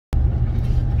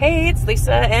Hey, it's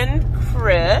Lisa and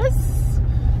Chris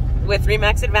with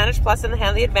RE/MAX Advantage Plus and the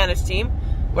Handley Advantage team.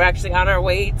 We're actually on our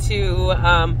way to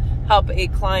help a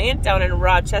client down in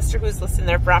Rochester who's listing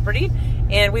their property.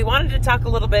 And we wanted to talk a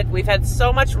little bit. We've had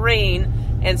so much rain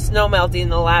and snow melting in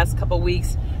the last couple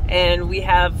weeks, and we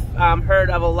have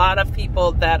heard of a lot of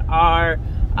people that are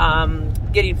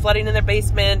getting flooding in their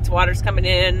basement, water's coming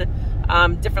in,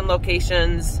 different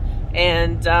locations,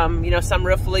 and you know, some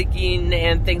roof leaking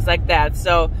and things like that.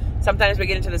 So sometimes we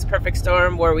get into this perfect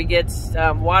storm where we get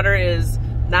water is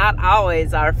not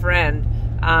always our friend,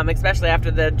 especially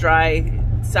after the dry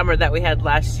summer that we had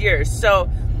last year. So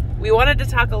we wanted to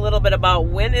talk a little bit about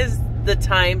when is the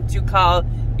time to call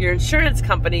your insurance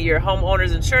company, your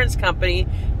homeowner's insurance company,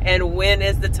 and when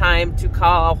is the time to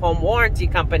call a home warranty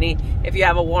company if you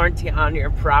have a warranty on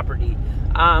your property.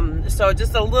 So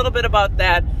just a little bit about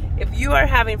that. If you are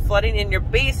having flooding in your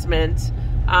basement,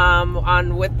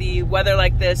 with the weather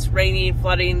like this, raining,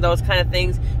 flooding, those kind of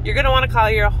things, you're going to want to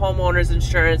call your homeowner's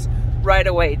insurance right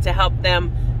away to help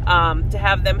them, to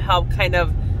have them help kind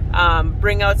of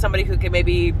bring out somebody who can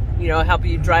maybe, you know, help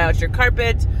you dry out your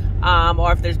carpet,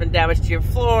 or if there's been damage to your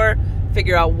floor,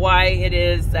 figure out why it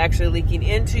is actually leaking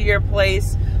into your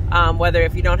place, whether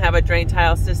if you don't have a drain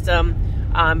tile system,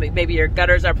 maybe your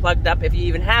gutters are plugged up, if you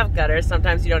even have gutters.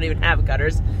 Sometimes you don't even have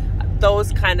gutters,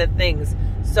 those kind of things.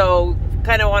 So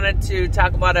kind of wanted to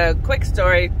talk about a quick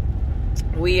story.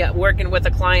 We working with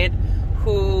a client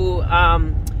who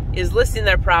is listing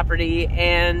their property,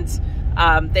 and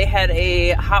they had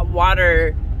a hot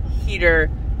water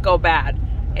heater go bad.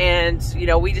 And, you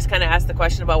know, we just kind of asked the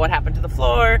question about what happened to the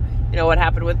floor, you know, what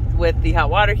happened with the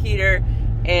hot water heater.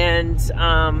 And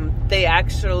they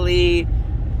actually,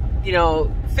 you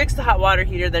know, fixed the hot water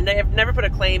heater. They've never put a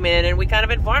claim in, and we kind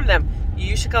of informed them,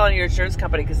 you should call in your insurance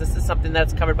company because this is something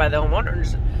that's covered by the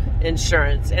homeowner's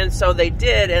insurance. And so they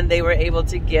did, and they were able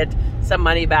to get some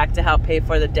money back to help pay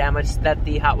for the damage that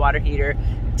the hot water heater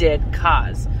did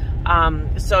cause.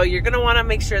 So you're going to want to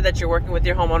make sure that you're working with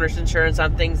your homeowner's insurance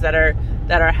on things that are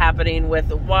happening with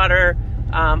the water,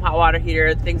 hot water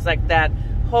heater, things like that.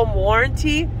 Home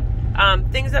warranty,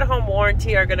 things that a home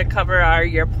warranty are going to cover are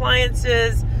your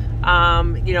appliances,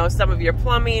 you know, some of your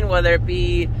plumbing, whether it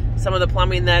be some of the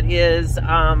plumbing that is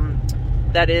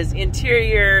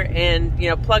interior and, you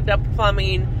know, plugged up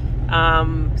plumbing,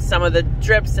 some of the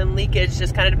drips and leakage,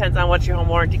 just kind of depends on what your home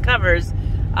warranty covers.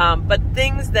 But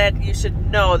things that you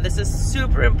should know, this is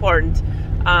super important,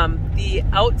 the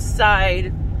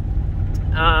outside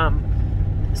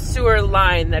sewer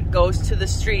line that goes to the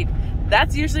street,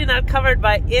 that's usually not covered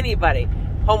by anybody.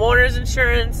 Homeowner's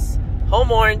insurance, home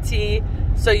warranty.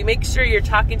 So you make sure you're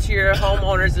talking to your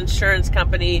homeowner's insurance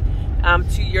company,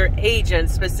 to your agent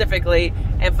specifically,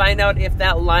 and find out if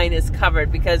that line is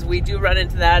covered, because we do run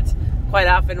into that quite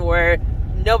often where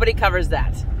nobody covers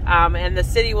that. And the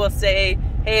city will say,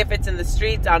 hey, if it's in the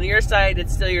street on your side,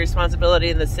 it's still your responsibility,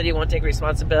 and the city won't take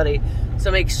responsibility. So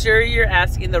make sure you're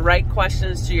asking the right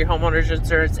questions to your homeowner's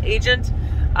insurance agent.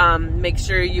 Make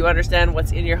sure you understand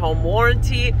what's in your home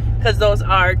warranty, because those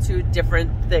are two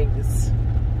different things.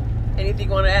 Anything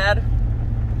you want to add?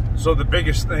 So the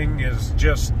biggest thing is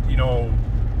just, you know,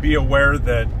 be aware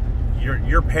that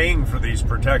you're paying for these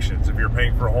protections. If you're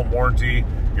paying for a home warranty,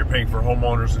 you're paying for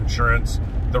homeowner's insurance.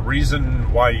 The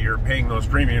reason why you're paying those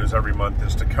premiums every month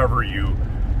is to cover you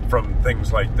from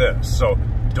things like this. So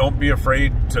don't be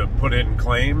afraid to put in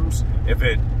claims.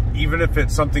 Even if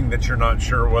it's something that you're not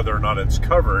sure whether or not it's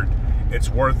covered, it's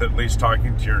worth at least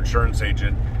talking to your insurance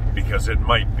agent, because it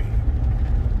might be.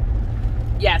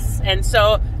 Yes, and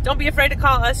so don't be afraid to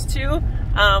call us too.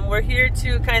 We're here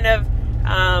to kind of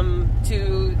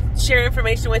to share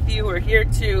information with you. We're here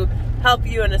to help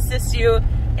you and assist you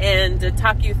and to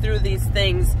talk you through these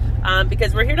things,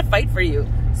 because we're here to fight for you.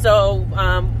 So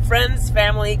friends,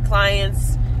 family,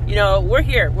 clients, you know, we're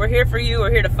here. We're here for you. We're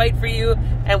here to fight for you,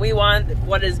 and we want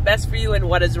what is best for you and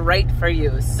what is right for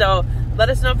you. So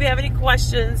let us know if you have any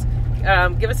questions.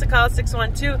 Give us a call at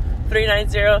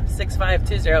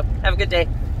 612-390-6520. Have a good day.